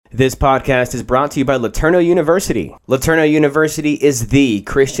This podcast is brought to you by LeTourneau University. LeTourneau University is the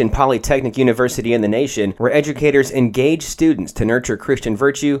Christian polytechnic university in the nation where educators engage students to nurture Christian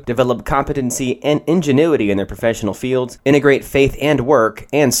virtue, develop competency and ingenuity in their professional fields, integrate faith and work,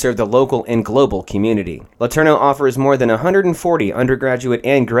 and serve the local and global community. LeTourneau offers more than 140 undergraduate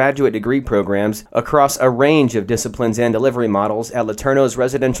and graduate degree programs across a range of disciplines and delivery models at LeTourneau's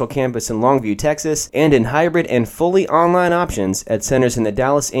residential campus in Longview, Texas, and in hybrid and fully online options at centers in the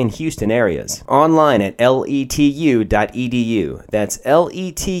Dallas and Houston areas. Online at letu.edu. That's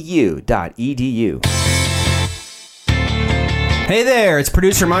letu.edu. Hey there, it's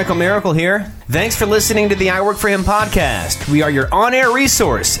producer Michael Miracle here. Thanks for listening to the I Work For Him podcast. We are your on-air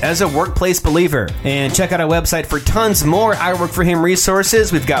resource as a workplace believer. And check out our website for tons more I Work For Him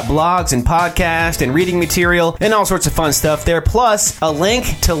resources. We've got blogs and podcasts and reading material and all sorts of fun stuff there. Plus, a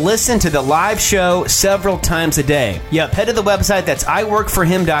link to listen to the live show several times a day. Yep, head to the website. That's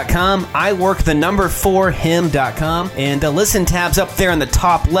iworkforhim.com. iwork4him.com. And the listen tab's up there on the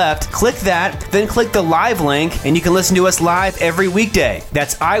top left. Click that, then click the live link, and you can listen to us live every weekday.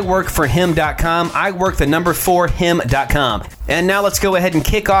 That's iworkforhim.com. iwork4him.com. And now let's go ahead and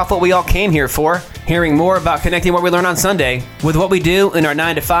kick off what we all came here for, hearing more about connecting what we learn on Sunday with what we do in our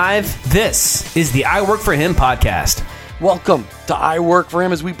 9 to 5. This is the I Work For Him podcast. Welcome to I Work For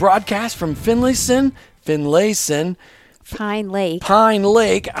Him as we broadcast from Finlayson, Pine Lake,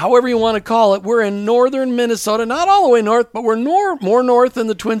 however you want to call it. We're in northern Minnesota, not all the way north, but we're more north than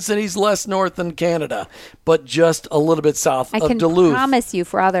the Twin Cities, less north than Canada, but just a little bit south of Duluth. I can promise you,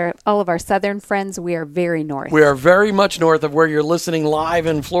 for all of our southern friends, we are very north. We are very much north of where you're listening live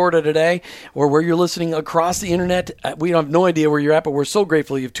in Florida today, or where you're listening across the internet. We have no idea where you're at, but we're so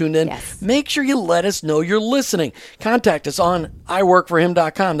grateful you've tuned in. Yes. Make sure you let us know you're listening. Contact us on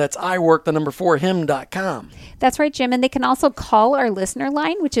iworkforhim.com. That's iwork4him.com. That's right, Jim. And they can also call our listener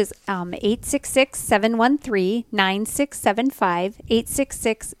line, which is 866-713-9675,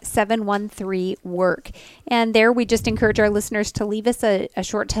 866-713-WORK. And there we just encourage our listeners to leave us a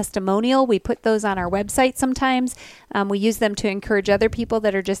short testimonial. We put those on our website sometimes. We use them to encourage other people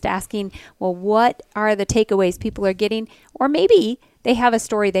that are just asking, well, what are the takeaways people are getting? Or maybe they have a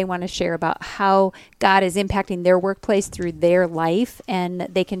story they want to share about how God is impacting their workplace through their life, and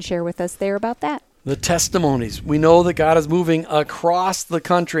they can share with us there about that. The testimonies. We know that God is moving across the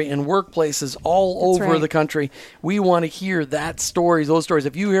country in workplaces all over the country. We want to hear that story, those stories.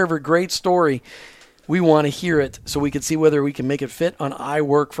 If you hear of a great story, we want to hear it so we can see whether we can make it fit on I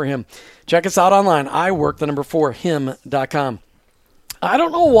Work For Him. Check us out online, iwork4him.com. I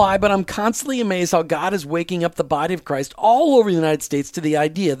don't know why, but I'm constantly amazed how God is waking up the body of Christ all over the United States to the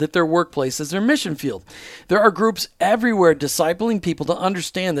idea that their workplace is their mission field. There are groups everywhere discipling people to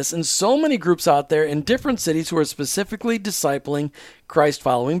understand this, and so many groups out there in different cities who are specifically discipling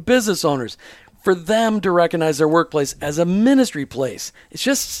Christ-following business owners. For them to recognize their workplace as a ministry place. It's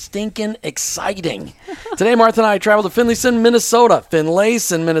just stinking exciting. Today, Martha and I traveled to Finlayson, Minnesota,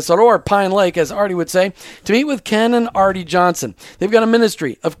 or Pine Lake, as Ardie would say, to meet with Ken and Ardie Johnson. They've got a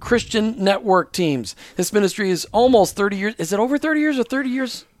ministry of Christian network teams. This ministry is almost 30 years. Is it over 30 years or 30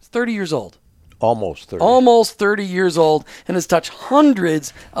 years? 30 years old. Almost 30. Almost 30 years old, and has touched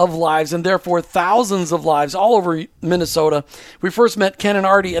hundreds of lives and therefore thousands of lives all over Minnesota. We first met Ken and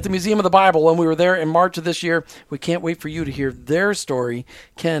Ardie at the Museum of the Bible when we were there in March of this year. We can't wait for you to hear their story.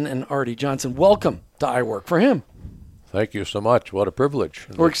 Ken and Ardie Johnson, welcome to I Work For Him. Thank you so much. What a privilege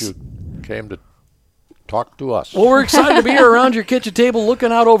that you came to talk to us. Well, we're excited to be here around your kitchen table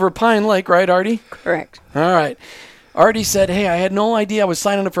looking out over Pine Lake, right, Ardie? Correct. All right. Ardie said, hey, I had no idea I was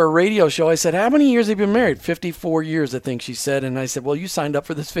signing up for a radio show. I said, how many years have you been married? 54 years, I think she said. And I said, well, you signed up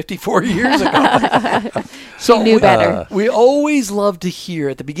for this 54 years ago. So she knew better. We always love to hear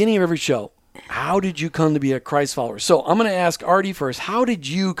at the beginning of every show, how did you come to be a Christ follower? So I'm going to ask Ardie first, how did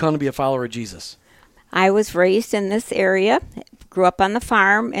you come to be a follower of Jesus? I was raised in this area, grew up on the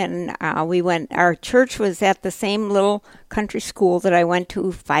farm, and our church was at the same little country school that I went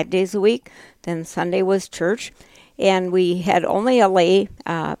to 5 days a week. Then Sunday was church. And we had only a lay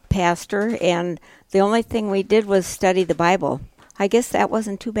pastor, and the only thing we did was study the Bible. I guess that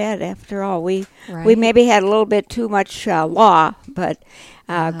wasn't too bad after all. We maybe had a little bit too much law, but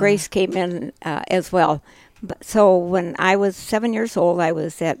grace came in as well. So when I was 7 years old, I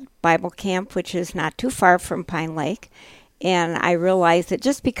was at Bible camp, which is not too far from Pine Lake, and I realized that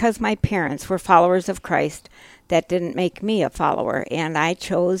just because my parents were followers of Christ, that didn't make me a follower, and I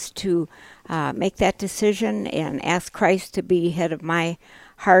chose to make that decision and ask Christ to be head of my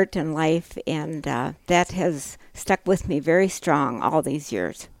heart and life, and that has stuck with me very strong all these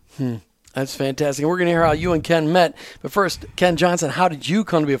years. That's fantastic. And we're going to hear how you and Ken met. But first, Ken Johnson, how did you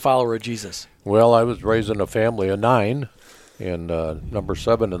come to be a follower of Jesus? Well, I was raised in a family of 9, and number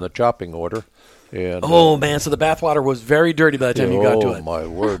 7 in the chopping order. And, man, so the bathwater was very dirty by the time you got to it. Oh, my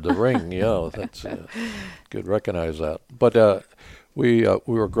word, the ring, that's good recognize that. But we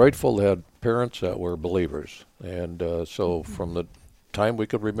were grateful to have parents that were believers. And so from the time we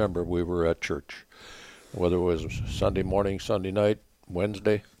could remember, we were at church. Whether it was Sunday morning, Sunday night,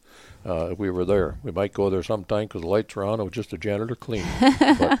 Wednesday, we were there. We might go there sometime because the lights were on. It was just a janitor cleaning.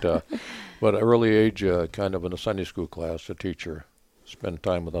 But at early age, kind of in a Sunday school class, a teacher spent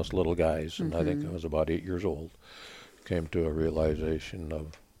time with us little guys, and I think I was about 8 years old. Came to a realization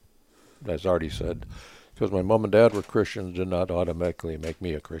of, as Ardie said, because my mom and dad were Christians, did not automatically make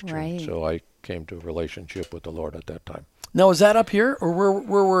me a Christian. Right. So I came to a relationship with the Lord at that time. Now, is that up here, or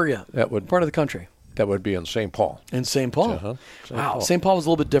where were you? Part of the country. That would be in St. Paul. In St. Paul? Uh-huh. Wow, St. Paul was a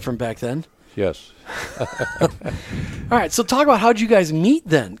little bit different back then. Yes. All right, so talk about how'd you guys meet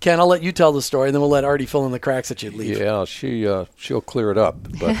then? Ken, I'll let you tell the story, and then we'll let Ardie fill in the cracks that you leave. Yeah, she'll clear it up.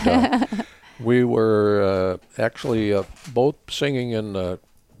 But we were actually both singing in the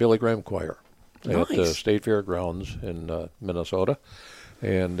Billy Graham Choir at the State Fairgrounds in Minnesota,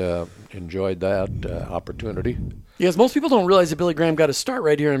 and enjoyed that opportunity. Yes, most people don't realize that Billy Graham got his start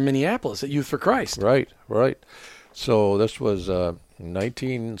right here in Minneapolis at Youth for Christ. Right. So this was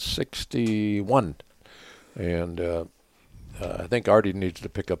 1961, and I think Ardie needs to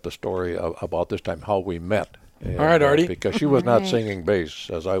pick up the story about this time, how we met. And, all right, Ardie. Because she was not singing bass,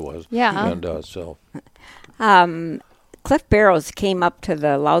 as I was. Yeah. And so... Cliff Barrows came up to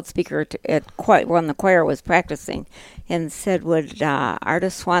the loudspeaker when the choir was practicing and said, would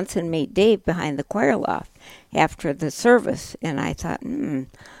Artis Swanson meet Dave behind the choir loft after the service? And I thought,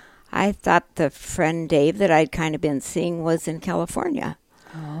 I thought the friend Dave that I'd kind of been seeing was in California.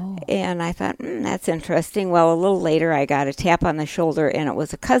 Oh. And I thought, that's interesting. Well, a little later, I got a tap on the shoulder, and it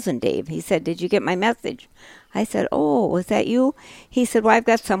was a cousin Dave. He said, did you get my message? I said, oh, was that you? He said, well, I've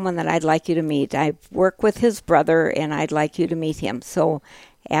got someone that I'd like you to meet. I work with his brother, and I'd like you to meet him. So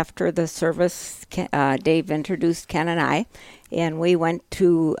after the service, Dave introduced Ken and I, and we went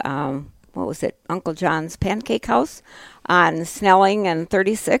to, Uncle John's Pancake House on Snelling and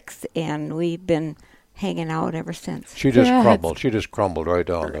 36, and we've been hanging out ever since. She just crumbled. She just crumbled right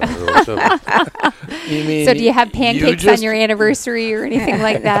down. You mean, so do you have pancakes on your anniversary or anything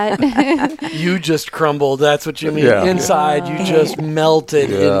like that? You just crumbled. That's what you mean. Yeah. Inside, you just melted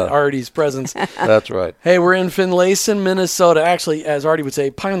in Ardie's presence. That's right. Hey, we're in Finlayson, Minnesota. Actually, as Ardie would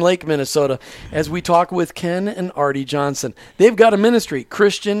say, Pine Lake, Minnesota, as we talk with Ken and Ardie Johnson. They've got a ministry,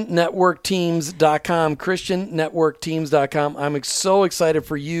 ChristianNetworkTeams.com, ChristianNetworkTeams.com. I'm so excited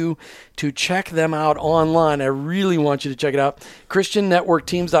for you to check them out online. I really want you to check it out.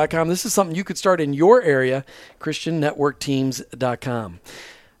 ChristianNetworkTeams.com. This is something you could start in your area, ChristianNetworkTeams.com.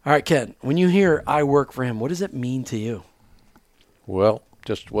 All right, Ken, when you hear I work for him, what does it mean to you? Well,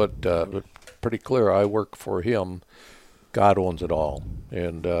 just pretty clear, I work for him. God owns it all.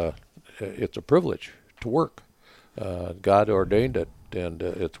 And it's a privilege to work. God ordained it, and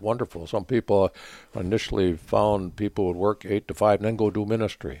it's wonderful. Some people initially found people would work 8 to 5 and then go do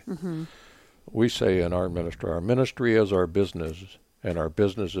ministry. Mm-hmm. We say in our ministry is our business, and our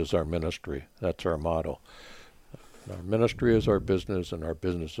business is our ministry. That's our motto. Our ministry is our business, and our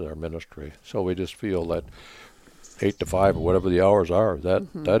business is our ministry. So we just feel that 8 to 5 or whatever the hours are,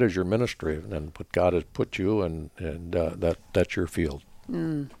 that is your ministry, and what God has put you, and that's your field.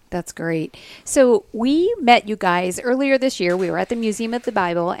 That's great. So we met you guys earlier this year. We were at the Museum of the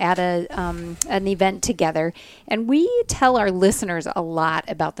Bible at an event together, and we tell our listeners a lot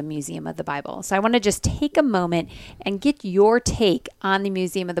about the Museum of the Bible. So I want to just take a moment and get your take on the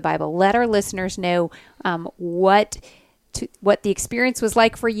Museum of the Bible. Let our listeners know what the experience was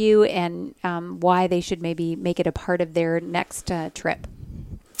like for you, and why they should maybe make it a part of their next trip.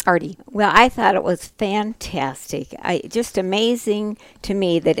 Ardie. Well, I thought it was fantastic. Just amazing to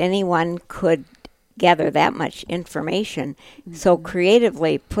me that anyone could gather that much information, so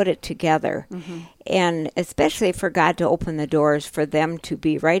creatively put it together. And especially for God to open the doors for them to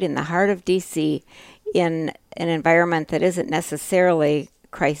be right in the heart of D.C. in an environment that isn't necessarily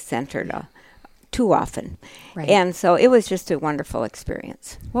Christ-centered too often. Right. And so it was just a wonderful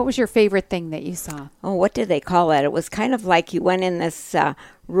experience. What was your favorite thing that you saw? Oh, what did they call that? It was kind of like you went in this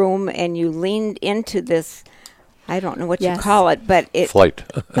room and you leaned into this, I don't know what you call it, but flight.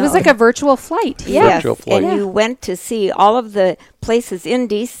 It was like a virtual flight. Yes, virtual flight. And you went to see all of the places in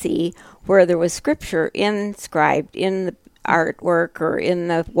D.C. where there was scripture inscribed in the artwork or in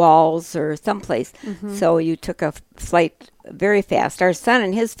the walls or someplace. So you took a flight very fast. Our son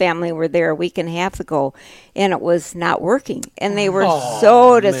and his family were there a week and a half ago, and it was not working. And they were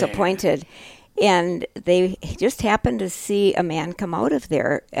so disappointed. And they just happened to see a man come out of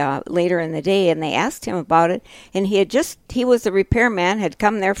there later in the day, and they asked him about it. And he was the repairman, had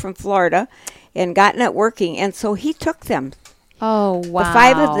come there from Florida and gotten it working. And so he took them. Oh, wow. The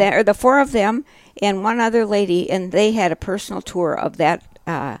 5 of them, or the 4 of them, and one other lady, and they had a personal tour of that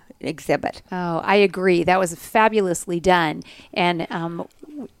exhibit. Oh, I agree. That was fabulously done. And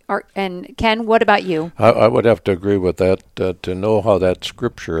and Ken, what about you? I would have to agree with that. To know how that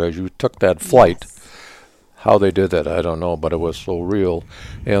scripture, as you took that flight, how they did that, I don't know, but it was so real.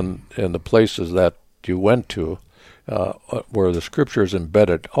 And the places that you went to, where the scripture is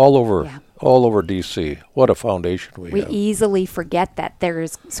embedded all over D.C. What a foundation we have. We easily forget that there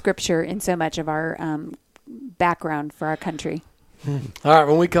is scripture in so much of our background for our country. All right,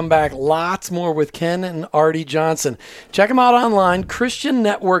 when we come back, lots more with Ken and Ardie Johnson. Check them out online,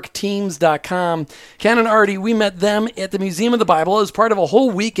 ChristianNetworkTeams.com. Ken and Ardie, we met them at the Museum of the Bible as part of a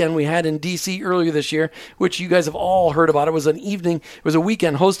whole weekend we had in D.C. earlier this year, which you guys have all heard about. It was a weekend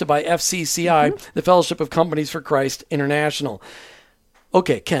hosted by FCCI, the Fellowship of Companies for Christ International.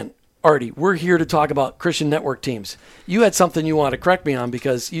 Okay, Ken, Ardie, we're here to talk about Christian network teams. You had something you want to correct me on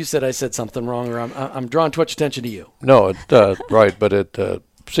because you said I said something wrong, or I'm drawing too much attention to you. No, right, but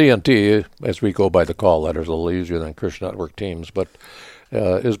CNT, as we go by the call letters, a little easier than Christian network teams, but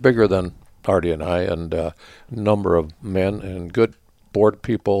is bigger than Ardie and I, and a number of men and good board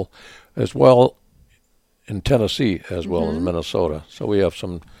people as well in Tennessee as well as Minnesota. So we have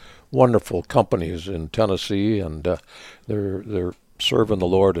some wonderful companies in Tennessee, and they're serving the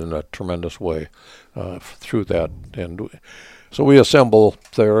Lord in a tremendous way through that. And so we assemble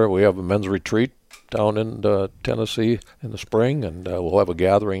there. We have a men's retreat down in Tennessee in the spring, and we'll have a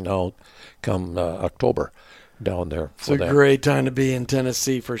gathering now come October down there. It's a great time to be in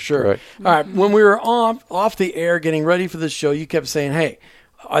Tennessee for sure. Right. All right, when we were off the air getting ready for this show, you kept saying, hey,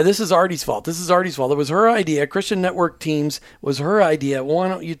 this is Ardie's fault. This is Ardie's fault. It was her idea. Christian Network Teams was her idea. Why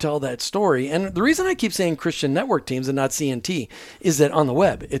don't you tell that story? And the reason I keep saying Christian Network Teams and not CNT is that on the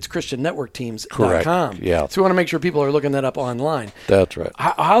web, it's ChristianNetworkTeams.com. Correct. Yeah. So we want to make sure people are looking that up online. That's right.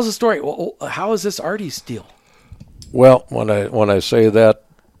 How's the story? Well, how is this Ardie's deal? Well, when I say that,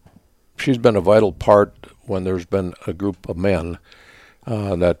 she's been a vital part when there's been a group of men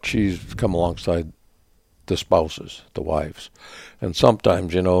that she's come alongside the spouses, the wives. And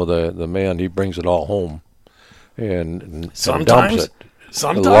sometimes, the man, he brings it all home and dumps it.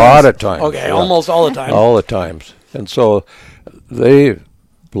 Sometimes? A lot of times. Okay, yeah. Almost all the time. All the times. And so they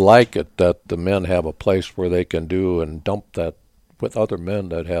like it that the men have a place where they can do and dump that with other men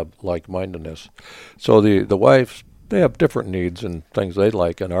that have like-mindedness. So the wives, they have different needs and things they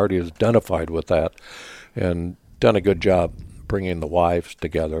like, and Ardie has identified with that and done a good job bringing the wives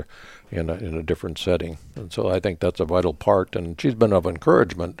together in a different setting. And so I think that's a vital part. And she's been of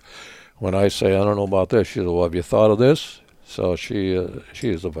encouragement. When I say, I don't know about this, she says, well, have you thought of this? So she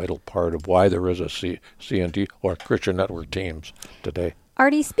is a vital part of why there is a CNT or Christian Network Teams today.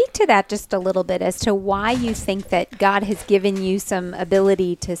 Ardie, speak to that just a little bit as to why you think that God has given you some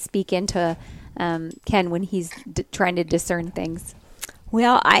ability to speak into Ken when he's trying to discern things.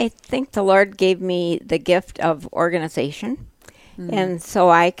 Well, I think the Lord gave me the gift of organization. And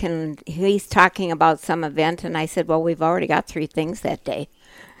so he's talking about some event, and I said, well, we've already got 3 things that day.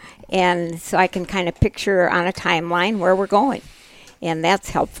 And so I can kind of picture on a timeline where we're going. And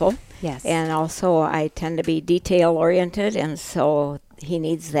that's helpful. Yes. And also I tend to be detail-oriented, and so he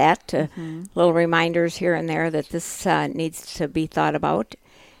needs that, little reminders here and there that this needs to be thought about.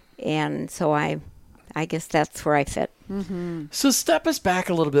 And so I guess that's where I fit. So step us back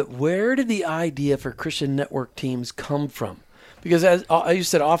a little bit. Where did the idea for Christian Network Teams come from? Because as you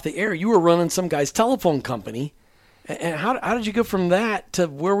said off the air, you were running some guy's telephone company. And how did you go from that to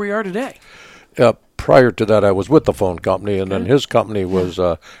where we are today? Prior to that, I was with the phone company, and then his company was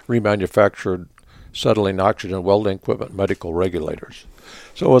remanufactured settling oxygen welding equipment medical regulators.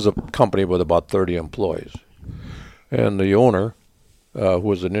 So it was a company with about 30 employees. And the owner, who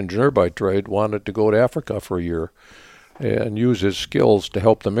was an engineer by trade, wanted to go to Africa for a year and use his skills to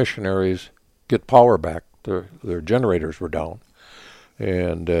help the missionaries get power back. Their generators were down.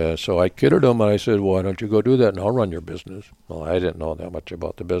 And so I kidded him, and I said, why don't you go do that, and I'll run your business. Well, I didn't know that much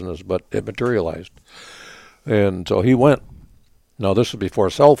about the business, but it materialized. And so he went. Now, this was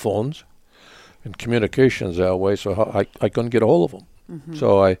before cell phones and communications that way, so I couldn't get a hold of him.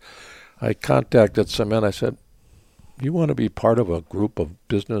 So I contacted some men. I said, you want to be part of a group of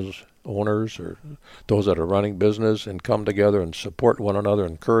business owners or those that are running business and come together and support one another,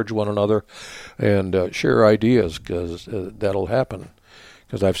 encourage one another, and share ideas, because that'll happen.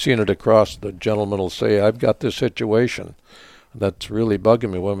 Because I've seen it across. The gentleman will say, I've got this situation that's really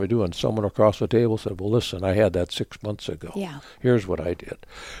bugging me. What am I doing? Someone across the table said, well, listen, I had that 6 months ago. Yeah. Here's what I did.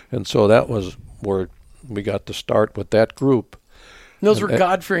 And so that was where we got to start with that group. And those were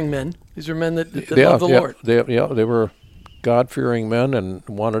God-fearing men. These were men that love the Lord. They were God-fearing men and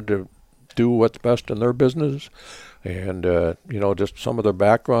wanted to do what's best in their business. And, just some of their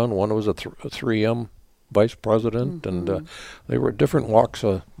background. One was a 3M vice president, and they were different walks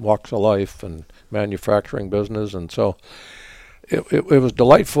of life and manufacturing business. And so it was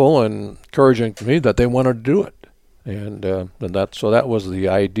delightful and encouraging to me that they wanted to do it. And that was the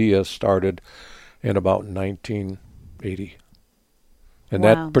idea, started in about 1980. And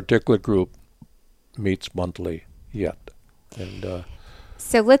Wow. that particular group meets monthly yet. And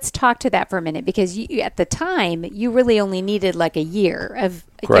So let's talk to that for a minute, because at the time you really only needed like a year of.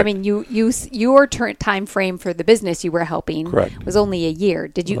 Correct. I mean, your time frame for the business you were helping Correct. was only a year.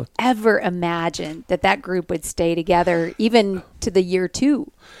 Did you ever imagine that group would stay together even to the year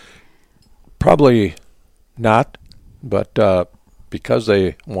 2? Probably not, but because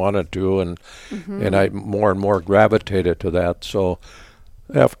they wanted to, and I more and more gravitated to that. So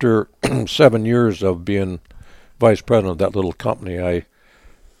after 7 years of being vice president of that little company,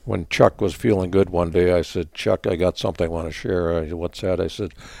 when Chuck was feeling good one day, I said, Chuck, I got something I want to share. I said, what's that? I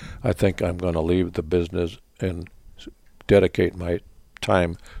said, I think I'm going to leave the business and dedicate my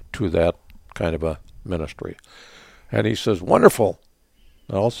time to that kind of a ministry. And he says, wonderful,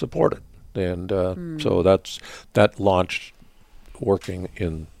 I'll support it. And so that launched working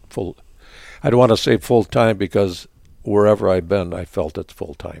in full. I don't want to say full time, because wherever I've been, I felt it's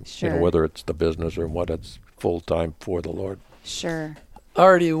full time. Sure. Whether it's the business or what, it's full time for the Lord. Sure.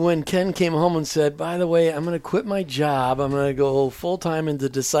 Already, when Ken came home and said, by the way, I'm going to quit my job, I'm going to go full-time into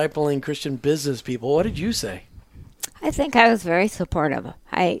discipling Christian business people, what did you say? I think I was very supportive.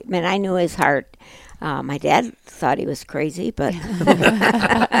 I knew his heart. My dad thought he was crazy, but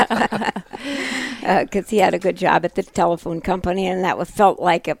because he had a good job at the telephone company, and that felt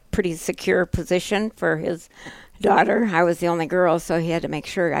like a pretty secure position for his daughter. I was the only girl, so he had to make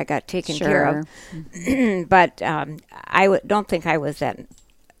sure I got taken care of. But I don't think I was that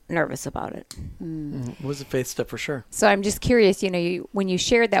nervous about it. It was a faith step for sure. So I'm just curious, when you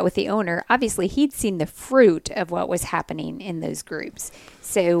shared that with the owner, obviously he'd seen the fruit of what was happening in those groups.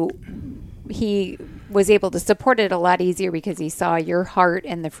 So he was able to support it a lot easier because he saw your heart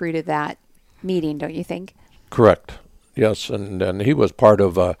and the fruit of that meeting, don't you think? Correct. Yes, and he was part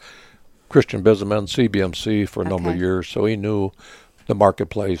of Christian Businessmen, CBMC, for a number of years, so he knew the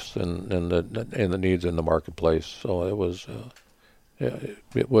marketplace and the needs in the marketplace. So it was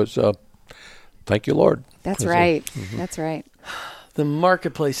thank you, Lord. That's right. That's right. The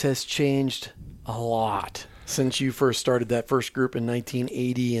marketplace has changed a lot since you first started that first group in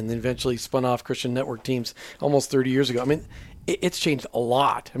 1980 and then eventually spun off Christian Network Teams almost 30 years ago. I mean, it's changed a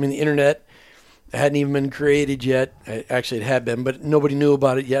lot. I mean, the internet hadn't even been created yet. Actually, it had been, but nobody knew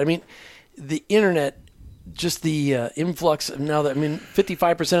about it yet. I mean, the internet, just the influx of now that,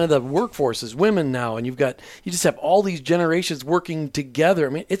 55% of the workforce is women now, and you just have all these generations working together. I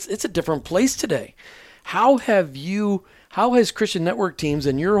mean, it's a different place today. How has Christian Network Teams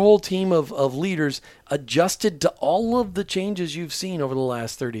and your whole team of leaders adjusted to all of the changes you've seen over the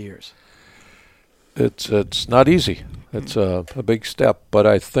last 30 years? It's not easy. It's a big step, but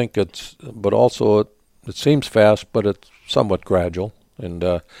I think but also it seems fast, but it's somewhat gradual.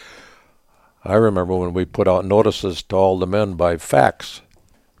 And I remember when we put out notices to all the men by fax,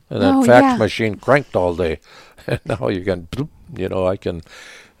 and that fax machine cranked all day. And now you can, I can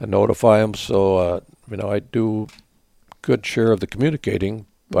notify them. So, I do good share of the communicating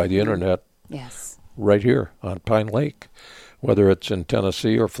by the internet. Yes. Right here on Pine Lake, whether it's in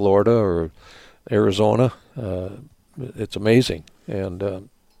Tennessee or Florida or Arizona. It's amazing. And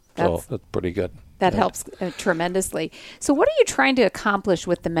so that's pretty good. That helps tremendously. So what are you trying to accomplish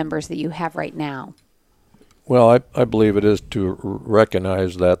with the members that you have right now? Well, I believe it is to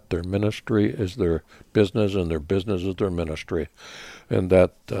recognize that their ministry is their business and their business is their ministry, and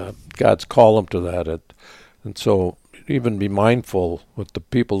that God's called them to that. And so even be mindful with the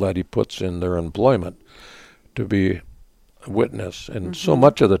people that he puts in their employment to be a witness. And so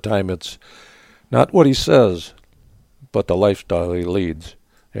much of the time it's not what he says, but the lifestyle he leads.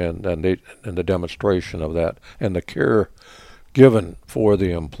 And the demonstration of that, and the care given for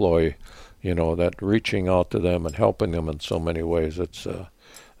the employee, that reaching out to them and helping them in so many ways.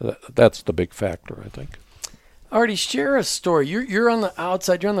 That's the big factor, I think. Ardie, share a story. You're on the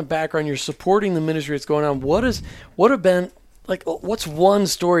outside. You're on the background. You're supporting the ministry that's going on. What's one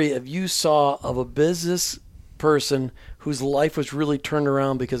story of you saw of a business person whose life was really turned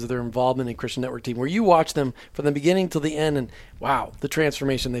around because of their involvement in Christian Network Team, where you watched them from the beginning till the end, and wow, the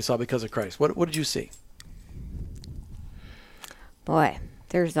transformation they saw because of Christ? What did you see? Boy,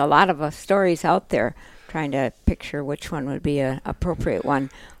 there's a lot of stories out there. Trying to picture which one would be an appropriate one.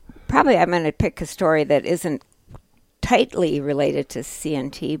 Probably I'm going to pick a story that isn't tightly related to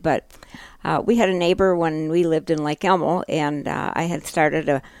CNT, but we had a neighbor when we lived in Lake Elmo, and I had started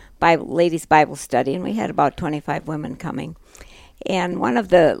a ladies' Bible study, and we had about 25 women coming. And one of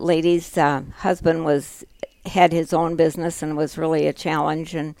the ladies' husband had his own business and was really a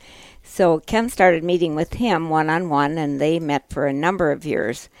challenge, and so Ken started meeting with him one-on-one, and they met for a number of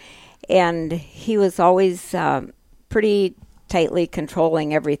years. And he was always pretty tightly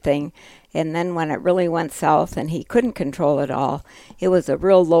controlling everything. And then when it really went south and he couldn't control it all, it was a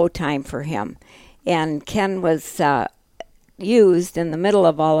real low time for him. And Ken was used in the middle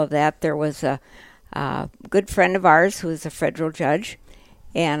of all of that. There was a good friend of ours who was a federal judge,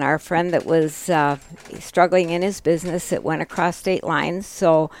 and our friend that was struggling in his business. It went across state lines.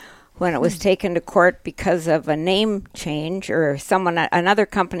 So when it was taken to court because of a name change, or another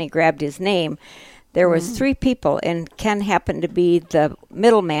company grabbed his name, there was 3 people, and Ken happened to be the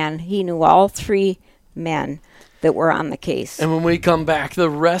middleman. He knew all 3 men that were on the case. And when we come back, the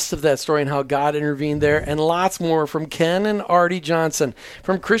rest of that story and how God intervened there, and lots more from Ken and Ardie Johnson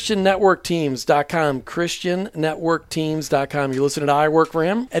from ChristianNetworkTeams.com, ChristianNetworkTeams.com. You're listening to I Work for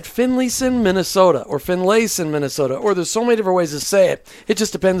Him at Finlayson, Minnesota, or Finlayson, Minnesota, or there's so many different ways to say it. It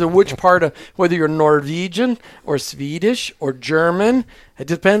just depends on which part of, whether you're Norwegian or Swedish or German. It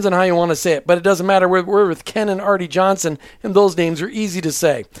depends on how you want to say it, but it doesn't matter. We're with Ken and Ardie Johnson, and those names are easy to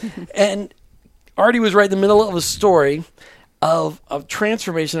say. And Ardie was right in the middle of a story of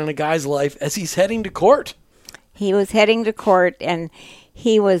transformation in a guy's life as he's heading to court. He was heading to court, and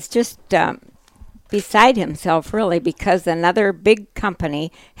he was just beside himself, really, because another big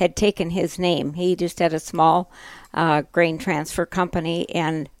company had taken his name. He just had a small grain transfer company,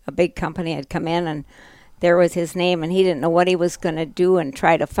 and a big company had come in, and there was his name, and he didn't know what he was going to do and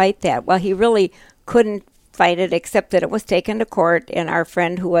try to fight that. Well, he really couldn't fight it, except that it was taken to court, and our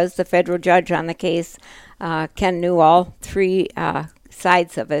friend who was the federal judge on the case, Ken, knew all 3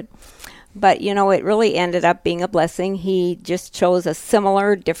 sides of it. But, it really ended up being a blessing. He just chose a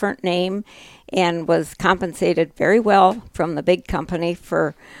similar, different name and was compensated very well from the big company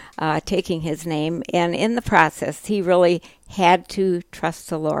for taking his name. And in the process, he really had to trust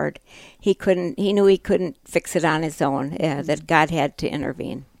the Lord. He knew he couldn't fix it on his own, that God had to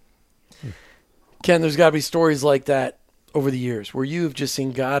intervene. Ken, there's got to be stories like that over the years where you've just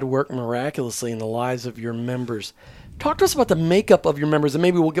seen God work miraculously in the lives of your members. Talk to us about the makeup of your members, and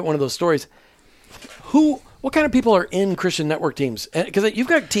maybe we'll get one of those stories. What kind of people are in Christian Network Teams? Because you've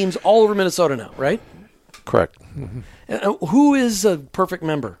got teams all over Minnesota now, right? Correct. Mm-hmm. And who is a perfect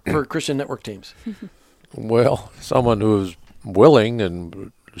member for Christian Network Teams? Well, someone who's willing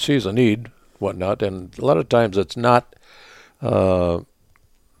and sees a need, whatnot, and a lot of times it's not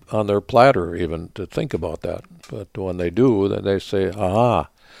on their platter even to think about that. But when they do, then they say, aha,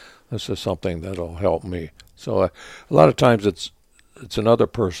 this is something that'll help me. So a lot of times it's another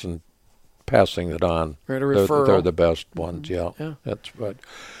person passing it on. Right, a referral. They're the best ones, yeah. That's right.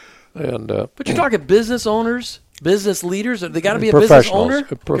 And but you're talking business owners, business leaders? They got to be a business owner?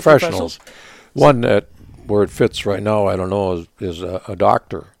 Professionals. One where it fits right now, I don't know, is a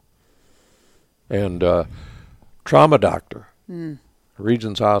doctor. And trauma doctor.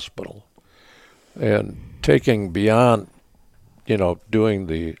 Regions Hospital, and taking beyond, doing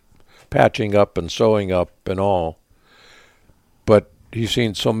the patching up and sewing up and all. But he's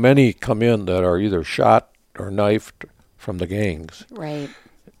seen so many come in that are either shot or knifed from the gangs. Right.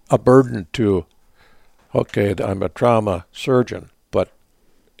 A burden to, okay, I'm a trauma surgeon, but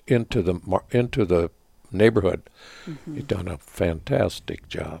into the neighborhood, he's done a fantastic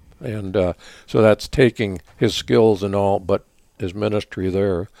job. And so that's taking his skills and all, but his ministry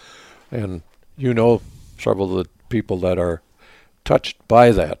there, and several of the people that are touched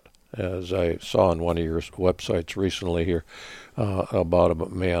by that, as I saw on one of your websites recently here about a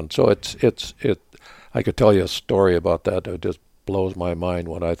man. So it. I could tell you a story about that. It just blows my mind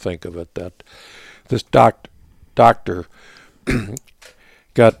when I think of it. That this doctor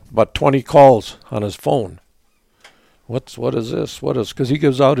got about 20 calls on his phone. What is this? Because he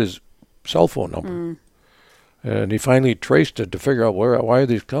gives out his cell phone number. And he finally traced it to figure out why are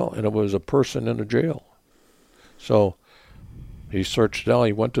these calls, and it was a person in a jail. So he searched it out.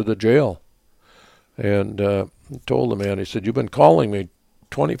 He went to the jail, and and told the man, he said, "You've been calling me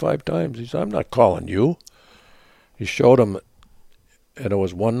 25 times. He said, "I'm not calling you." He showed him, and it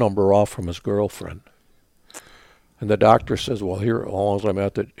was one number off from his girlfriend. And the doctor says, "Well, here, as long as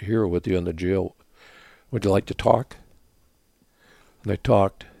I'm here with you in the jail, would you like to talk?" And they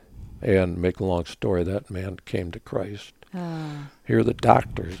talked, and make a long story, that man came to Christ. Here the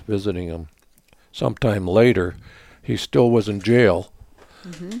doctor's visiting him. Sometime later, he still was in jail.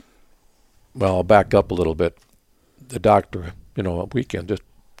 Mm-hmm. Well, I'll back up a little bit. The doctor, a weekend, just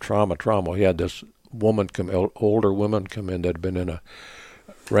trauma. He had this woman older woman come in that had been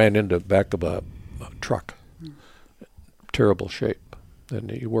ran into the back of a truck. Terrible shape.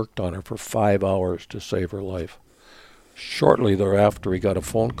 And he worked on her for 5 hours to save her life. Shortly thereafter, he got a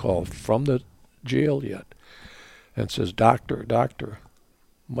phone call from the jail and says, Doctor,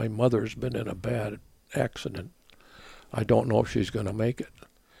 my mother's been in a bad accident. I don't know if she's going to make it."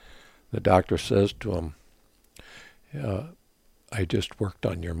 The doctor says to him, "I just worked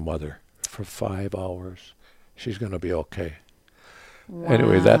on your mother for 5 hours. She's going to be okay." Wow.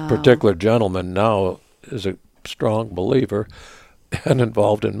 Anyway, that particular gentleman now is a strong believer and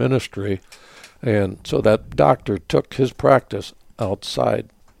involved in ministry. And so that doctor took his practice outside,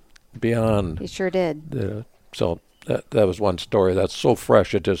 beyond. He sure did. So that was one story that's so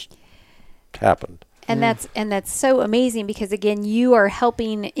fresh, it just happened. And that's so amazing, because again, you are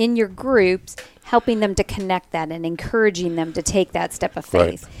helping in your groups, helping them to connect that and encouraging them to take that step of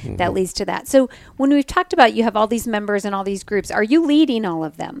faith that leads to that. So when we've talked about you have all these members and all these groups, are you leading all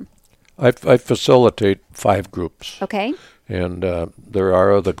of them? I facilitate 5 groups. Okay. And there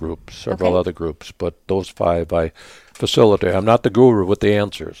are other groups, several other groups, but those 5 I facilitate. I'm not the guru with the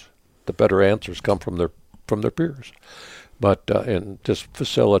answers. The better answers come from their peers. But in just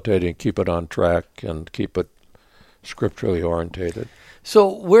facilitating, keep it on track and keep it scripturally orientated. So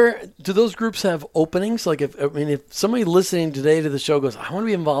where do those groups have openings? Like if somebody listening today to the show goes, "I want to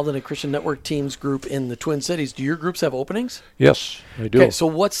be involved in a Christian Network Teams group in the Twin Cities," do your groups have openings? Yes, they do. Okay, so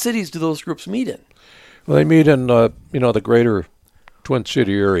what cities do those groups meet in? Well, they meet in the greater Twin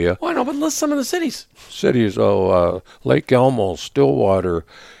City area. Well, I know, but list some of the cities. Lake Elmo, Stillwater,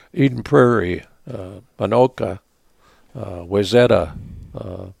 Eden Prairie, Anoka, Wayzata,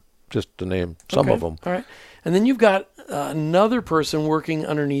 just to name some of them. All right. And then you've got another person working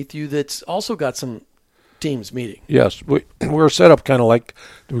underneath you that's also got some teams meeting. Yes. We're set up kind of like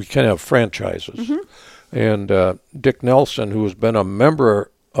we kind of have franchises. Mm-hmm. And Dick Nelson, who has been a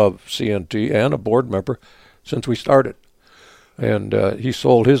member of CNT and a board member since we started. And he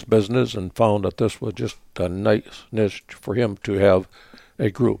sold his business and found that this was just a nice niche for him to have a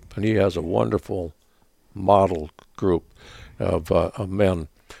group. And he has a wonderful model group of men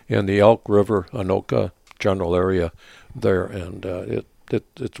in the Elk River, Anoka general area there. And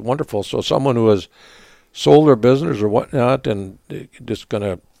it's wonderful. So someone who has sold their business or whatnot and just going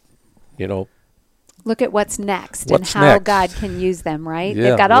to, look at what's next and how God can use them, right? Yeah,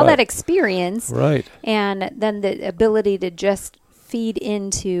 they've got all that experience. Right. And then the ability to just feed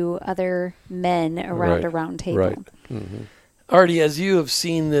into other men around a round table. Right. Mm-hmm. Ardie, as you have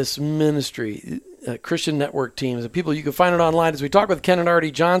seen this ministry, Christian Network Teams, and people, you can find it online. As we talk with Ken and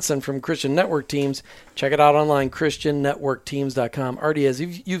Ardie Johnson from Christian Network Teams, check it out online, christiannetworkteams.com. Ardie, as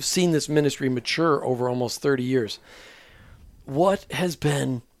you've seen this ministry mature over almost 30 years, what has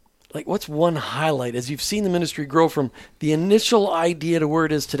been, what's one highlight as you've seen the ministry grow from the initial idea to where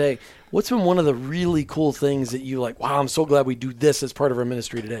it is today? What's been one of the really cool things that you wow, I'm so glad we do this as part of our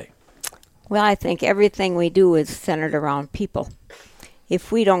ministry today? Well, I think everything we do is centered around people.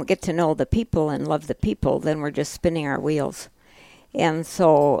 If we don't get to know the people and love the people, then we're just spinning our wheels. And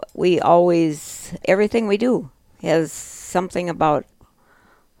so everything we do has something about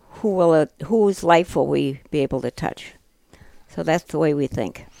whose life will we be able to touch. So that's the way we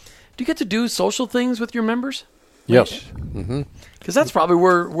think. Do you get to do social things with your members? Yes. Mm-hmm. Because that's probably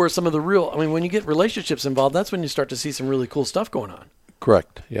where some of the when you get relationships involved, that's when you start to see some really cool stuff going on.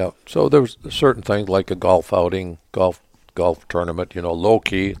 Correct, yeah. So there's certain things like a golf outing, golf tournament, low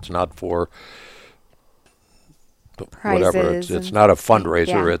key. It's not for prizes, whatever. It's not a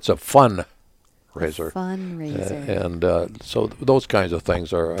fundraiser. It's a fundraiser. Fundraiser. And so those kinds of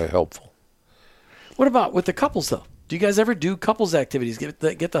things are helpful. What about with the couples, though? Do you guys ever do couples activities? Get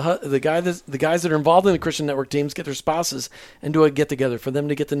the guys that are involved in the Christian Network Teams, get their spouses and do a get together for them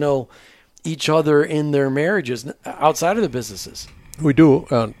to get to know each other in their marriages outside of the businesses. We do,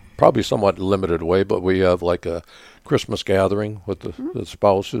 probably somewhat limited way, but we have like a Christmas gathering with the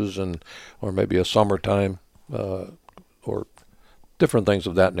spouses, or maybe a summertime, or different things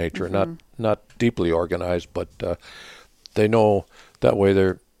of that nature. Mm-hmm. Not deeply organized, but they know that way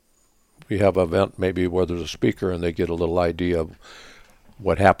we have an event maybe where there's a speaker and they get a little idea of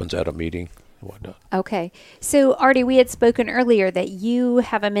what happens at a meeting and whatnot. Okay. So, Ardie, we had spoken earlier that you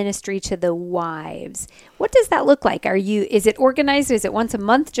have a ministry to the wives. What does that look like? Is it organized? Is it once a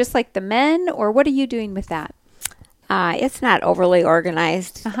month, just like the men? Or what are you doing with that? It's not overly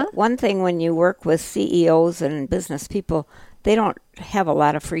organized. Uh-huh. One thing when you work with CEOs and business people, they don't have a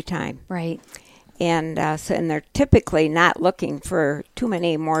lot of free time. Right. And and they're typically not looking for too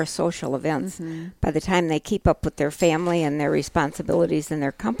many more social events by the time they keep up with their family and their responsibilities in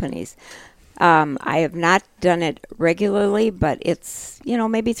their companies. I have not done it regularly, but it's,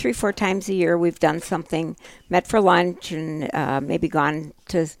 maybe 3-4 times a year we've done something, met for lunch and maybe gone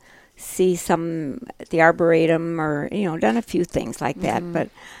to see the Arboretum or, done a few things like that. But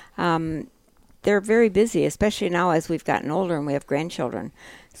they're very busy, especially now as we've gotten older and we have grandchildren.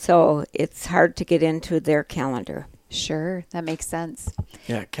 So it's hard to get into their calendar. Sure, that makes sense.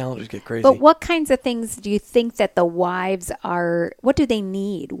 Yeah, calendars get crazy. But what kinds of things do you think that the wives what do they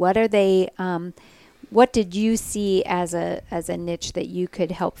need? What are they, what did you see as a niche that you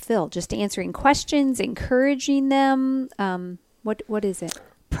could help fill? Just answering questions, encouraging them? What is it?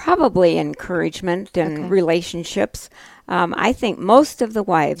 Probably encouragement and relationships. I think most of the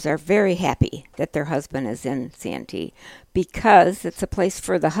wives are very happy that their husband is in CNT because it's a place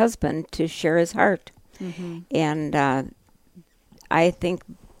for the husband to share his heart. Mm-hmm. And I think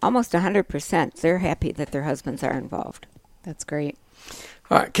almost 100% they're happy that their husbands are involved. That's great.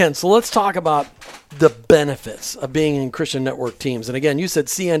 All right, Ken, so let's talk about the benefits of being in Christian Network Teams. And again, you said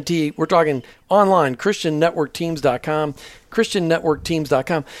CNT. We're talking online, ChristianNetworkTeams.com,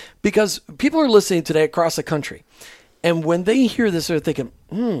 ChristianNetworkTeams.com, because people are listening today across the country. And when they hear this, they're thinking,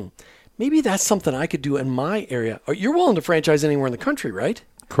 maybe that's something I could do in my area. You're willing to franchise anywhere in the country, right?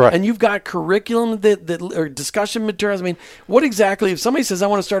 Correct. And you've got curriculum or discussion materials. I mean, what exactly, if somebody says, I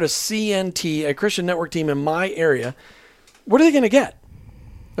want to start a CNT, a Christian Network Team in my area, what are they going to get?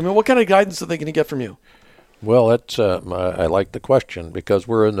 I mean, what kind of guidance are they going to get from you? Well, that's I like the question because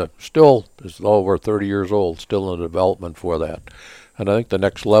we're still, it's over 30 years old, still in the development for that. And I think the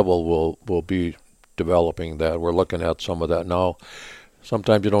next level will be developing that. We're looking at some of that now.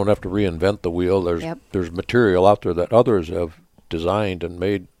 Sometimes you don't have to reinvent the wheel. There's material out there that others have designed and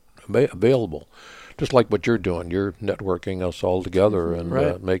made available. Just like what you're doing. You're networking us all together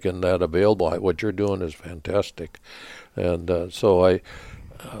and making that available. What you're doing is fantastic. And so I...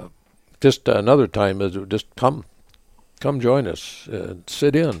 just another time is just come join us,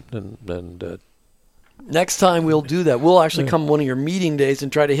 sit in, and next time we'll do that. We'll actually come one of your meeting days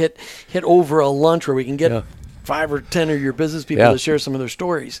and try to hit over a lunch where we can get 5 or 10 of your business people to share some of their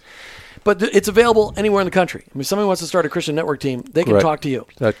stories. But it's available anywhere in the country. I mean, if somebody wants to start a Christian Network Team, they can talk to you.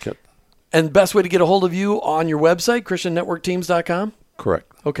 And the best way to get a hold of you on your website, ChristianNetworkTeams.com?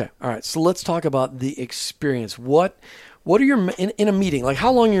 Correct. Okay. All right. So let's talk about the experience. What are your in a meeting? Like,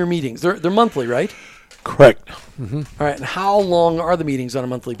 how long are your meetings? They're monthly, right? Correct. Mm-hmm. All right. And how long are the meetings on a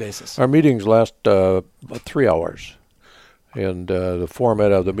monthly basis? Our meetings last about 3 hours. And the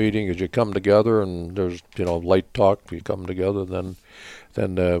format of the meeting is you come together and there's, light talk. You come together.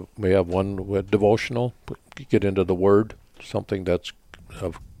 Then we have one with devotional. You get into the Word, something that's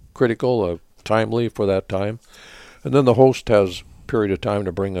critical, timely for that time. And then the host has a period of time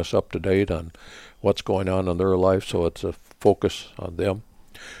to bring us up to date on what's going on in their life, so it's a focus on them.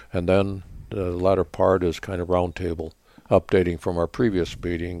 And then the latter part is kind of roundtable, updating from our previous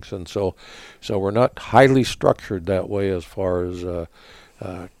meetings. And so we're not highly structured that way as far as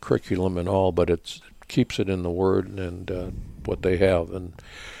curriculum and all, but it keeps it in the Word and what they have. And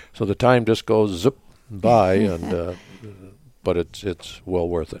so the time just goes zip by, and but it's well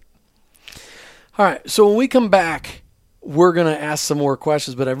worth it. All right, so when we come back, we're going to ask some more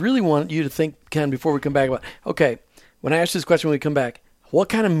questions, but I really want you to think, Ken, before we come back about, okay, when I ask this question when we come back, what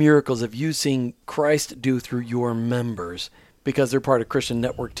kind of miracles have you seen Christ do through your members because they're part of Christian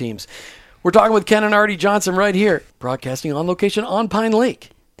Network Teams? We're talking with Ken and Ardie Johnson right here, broadcasting on location on Pine Lake.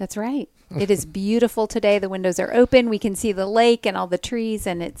 That's right. It is beautiful today. The windows are open. We can see the lake and all the trees,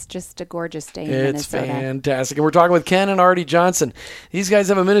 and it's just a gorgeous day in Minnesota. It's fantastic. And we're talking with Ken and Ardie Johnson. These guys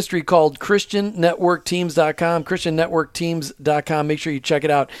have a ministry called ChristianNetworkTeams.com, ChristianNetworkTeams.com. Make sure you check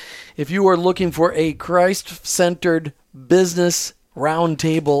it out. If you are looking for a Christ-centered business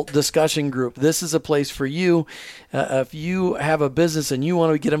roundtable discussion group, this is a place for you. If you have a business and you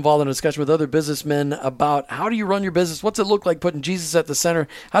want to get involved in a discussion with other businessmen about how do you run your business, what's it look like putting Jesus at the center,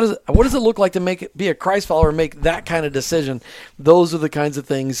 what does it look like to be a Christ follower and make that kind of decision? Those are the kinds of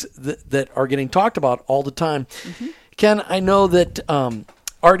things that are getting talked about all the time. Mm-hmm. Ken, I know that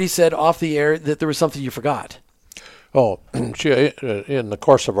Ardie said off the air that there was something you forgot. Oh, in the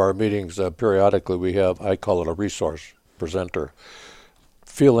course of our meetings, periodically we have, I call it a resource presenter,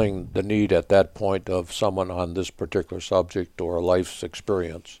 feeling the need at that point of someone on this particular subject or a life's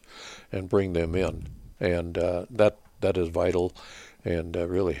experience, and bring them in. And that is vital, and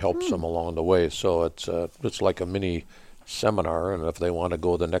really helps them along the way. So it's like a mini seminar, and if they want to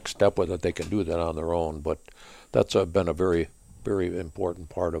go the next step with it, they can do that on their own. But that's been a very, very important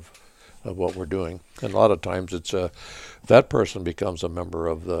part of what we're doing. And a lot of times it's that person becomes a member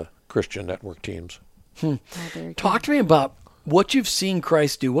of the Christian network teams. Talk to me about what you've seen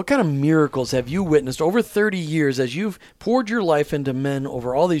Christ do. What kind of miracles have you witnessed over 30 years as you've poured your life into men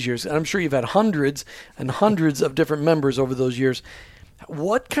over all these years? And I'm sure you've had hundreds and hundreds of different members over those years.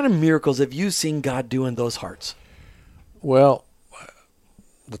 What kind of miracles have you seen God do in those hearts? Well,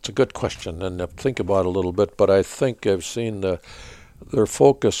 that's a good question, and think about it a little bit, but I think I've seen their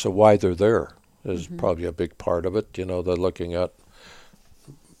focus of why they're there is probably a big part of it. They're looking at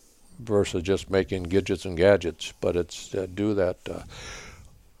versus just making gadgets and gadgets, but it's do that.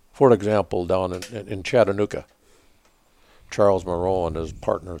 For example, down in Chattanooga, Charles Moreau and his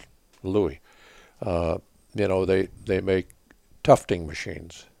partner Louis, they make tufting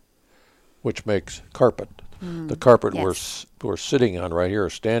machines, which makes carpet. The carpet we're sitting on right here,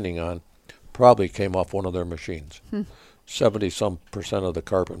 standing on, probably came off one of their machines. 70-some% of the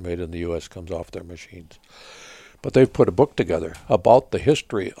carpet made in the U.S. comes off their machines. But they've put a book together about the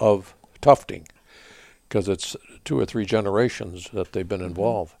history of tufting, because it's 2 or 3 generations that they've been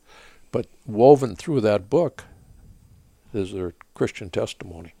involved. But woven through that book is their Christian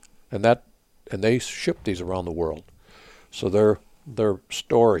testimony, and they ship these around the world. So their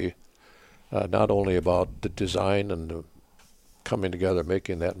story, not only about the design and the coming together,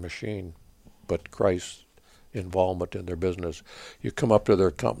 making that machine, but Christ's involvement in their business. You come up to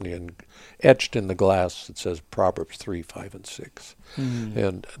their company, and etched in the glass it says Proverbs 3, 5, and 6.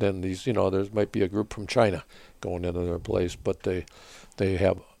 And then these, there might be a group from China going into their place, but they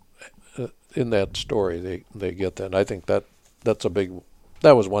have in that story they get that. And I think that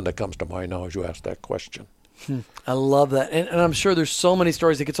was one that comes to mind now as you ask that question. I love that. And I'm sure there's so many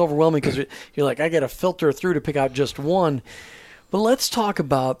stories it gets overwhelming because you're like, I got to filter through to pick out just one. But let's talk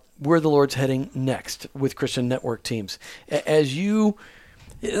about where the Lord's heading next with Christian network teams.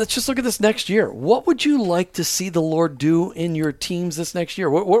 Let's just look at this next year. What would you like to see the Lord do in your teams this next year?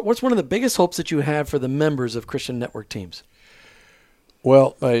 What's one of the biggest hopes that you have for the members of Christian network teams?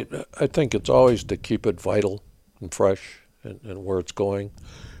 Well, I think it's always to keep it vital and fresh and where it's going.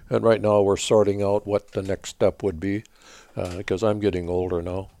 And right now we're sorting out what the next step would be, because I'm getting older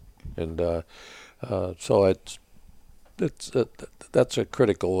now, and so that's a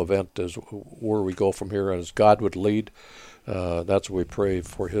critical event, is where we go from here. And as God would lead, that's what we pray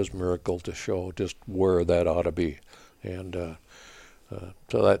for His miracle to show just where that ought to be. And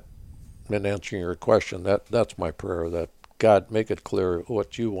so that, in answering your question, that's my prayer, that God make it clear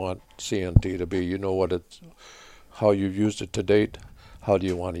what you want CNT to be. You know what how you've used it to date. How do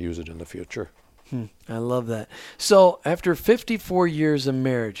you want to use it in the future? I love that. So after 54 years of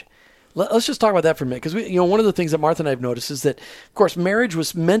marriage, let's just talk about that for a minute, because one of the things that Martha and I have noticed is that, of course, marriage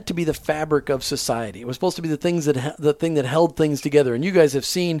was meant to be the fabric of society. It was supposed to be the thing that held things together. And you guys have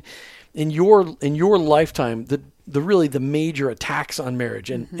seen in your lifetime the major attacks on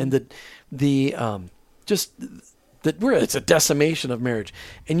marriage and it's a decimation of marriage.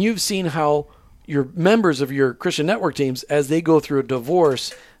 And you've seen how your members of your Christian network teams, as they go through a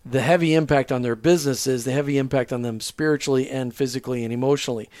divorce, the heavy impact on their businesses, the heavy impact on them spiritually and physically and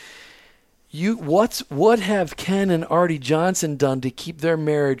emotionally. What have Ken and Ardie Johnson done to keep their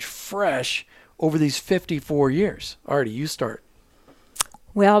marriage fresh over these 54 years? Ardie, you start.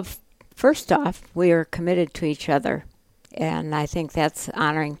 Well, first off, we are committed to each other. And I think that's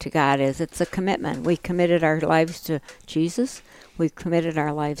honoring to God. It's a commitment. We committed our lives to Jesus. We've committed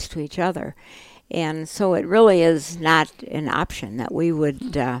our lives to each other. And so it really is not an option that we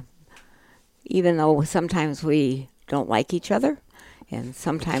would, even though sometimes we don't like each other, and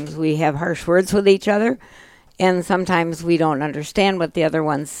sometimes we have harsh words with each other, and sometimes we don't understand what the other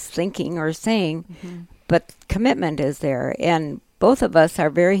one's thinking or saying, but commitment is there. And both of us are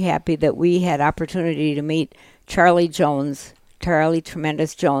very happy that we had opportunity to meet Charlie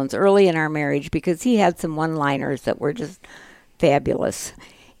Tremendous Jones, early in our marriage, because he had some one-liners that were just fabulous.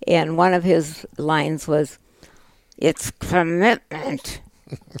 And one of his lines was, "It's commitment."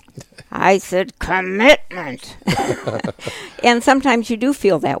 I said, "Commitment." And sometimes you do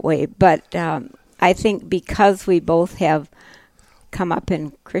feel that way, but I think because we both have come up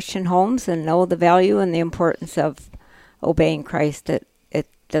in Christian homes and know the value and the importance of obeying Christ, it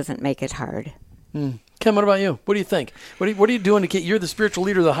doesn't make it hard. Ken, what about you? What do you think? What are you doing to keep? You're the spiritual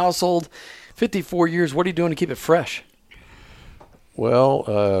leader of the household. 54 years. What are you doing to keep it fresh?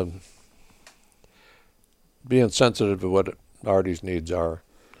 Well, being sensitive to what Ardie's needs are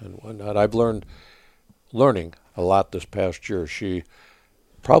and whatnot. I've learning a lot this past year. She,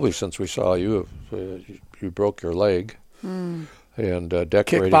 probably since we saw you, you broke your leg. And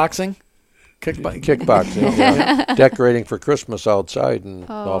decorating. Kickboxing? Kickboxing, yeah. Decorating for Christmas outside and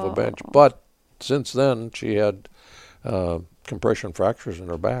off a bench. But since then, she had compression fractures in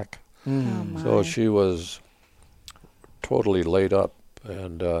her back. So she was totally laid up.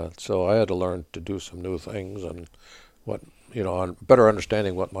 And so I had to learn to do some new things and on better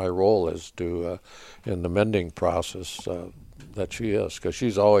understanding what my role is to in the mending process that she is, because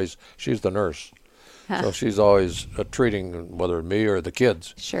she's the nurse. So she's always treating, whether me or the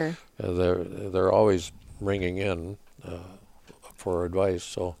kids. Sure. They're always ringing in for advice.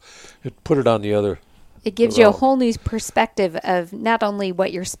 So it put it on the other. It gives you a whole new perspective of not only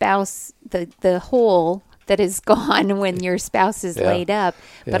what your spouse, the hole that is gone when your spouse is laid up,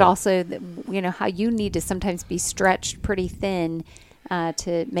 but also how you need to sometimes be stretched pretty thin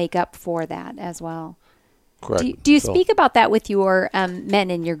to make up for that as well. Correct. Do you speak about that with your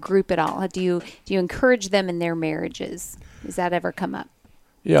men in your group at all? Do you encourage them in their marriages? Does that ever come up?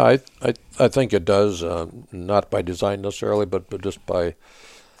 Yeah, I think it does, not by design necessarily, but just by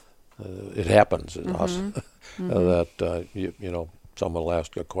it happens in us that someone will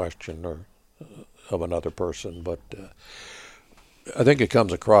ask a question or of another person, but I think it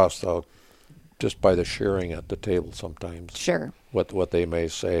comes across though just by the sharing at the table sometimes. Sure. What they may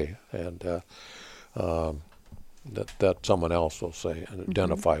say, and that someone else will say and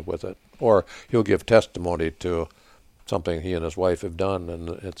identify with it, or he'll give testimony to something he and his wife have done, and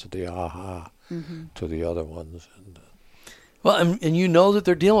it's the aha to the other ones. And well, and you know that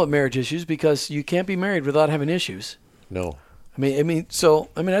they're dealing with marriage issues because you can't be married without having issues. No. I mean,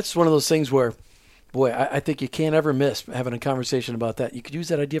 that's one of those things where, boy, I think you can't ever miss having a conversation about that. You could use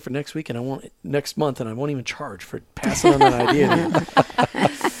that idea for next week, and next month, and I won't even charge for passing on that idea to you.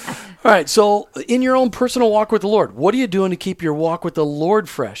 All right, so in your own personal walk with the Lord, what are you doing to keep your walk with the Lord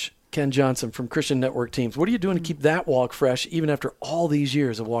fresh? Ken Johnson from Christian Network Teams. What are you doing to keep that walk fresh even after all these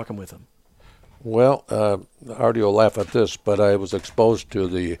years of walking with him? Well, Ardie will laugh at this, but I was exposed to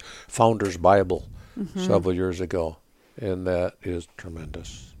the Founder's Bible several years ago, and that is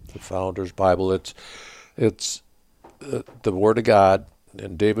tremendous. The Founder's Bible, it's the Word of God,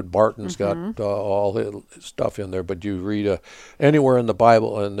 and David Barton's got all his stuff in there, but you read anywhere in the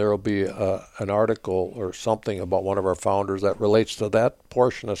Bible, and there will be an article or something about one of our founders that relates to that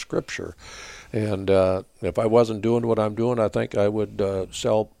portion of Scripture. And if I wasn't doing what I'm doing, I think I would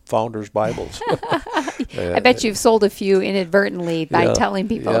sell Founders Bibles. I bet you've sold a few inadvertently by telling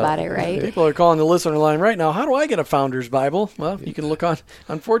people about it, right? People are calling the listener line right now. How do I get a Founders Bible? Well, you can look on.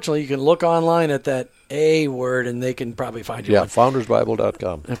 Unfortunately, you can look online at that A word, and they can probably find you. Yeah,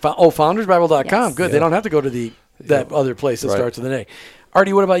 foundersbible.com. Foundersbible.com. Yes. Good. Yeah. They don't have to go to that other place that starts with an A.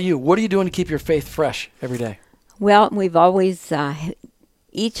 Ardie, what about you? What are you doing to keep your faith fresh every day? Well, we've always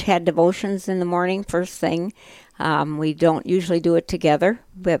each had devotions in the morning, first thing. We don't usually do it together,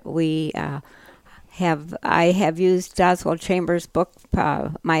 but I have used Oswald Chambers' book,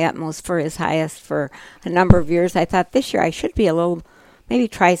 My Utmost for His Highest, for a number of years. I thought this year I should be maybe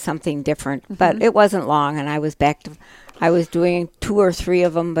try something different, but it wasn't long, and I was doing 2 or 3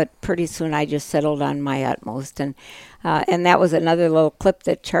 of them, but pretty soon I just settled on My Utmost. And that was another little clip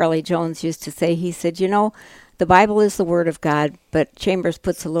that Charlie Jones used to say. He said, the Bible is the Word of God, but Chambers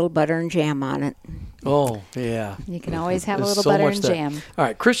puts a little butter and jam on it. Oh, yeah. You can always have a little butter and jam. All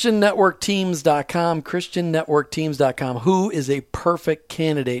right, ChristianNetworkTeams.com, ChristianNetworkTeams.com. Who is a perfect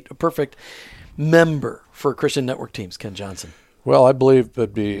candidate, a perfect member for Christian Network Teams, Ken Johnson? Well, I believe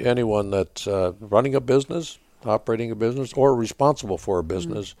it'd be anyone that's running a business, operating a business, or responsible for a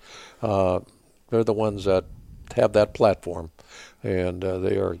business. They're the ones that have that platform, and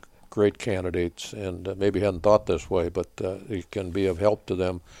they are great candidates, and maybe hadn't thought this way, but it can be of help to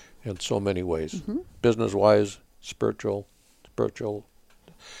them in so many ways, business-wise, spiritual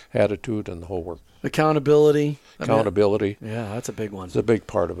attitude, and the whole work. Accountability. Yeah, that's a big one. It's a big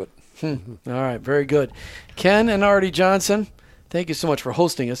part of it. All right, very good. Ken and Ardie Johnson, thank you so much for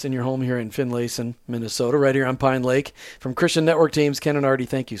hosting us in your home here in Finlayson, Minnesota, right here on Pine Lake. From Christian Network Teams, Ken and Ardie,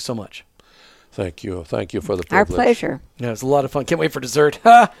 thank you so much. Thank you. Thank you for the Our privilege. pleasure. Yeah, it's a lot of fun. Can't wait for dessert.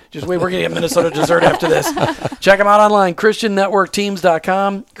 Just wait, we're going to get Minnesota dessert after this. Check them out online,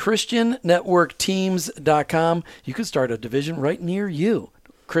 ChristianNetworkTeams.com, ChristianNetworkTeams.com. You can start a division right near you.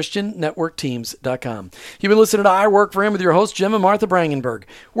 ChristianNetworkTeams.com. You've been listening to I Work for Him with your hosts, Jim and Martha Brangenberg.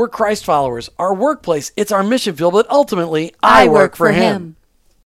 We're Christ followers. Our workplace, it's our mission field, but ultimately, I work for Him.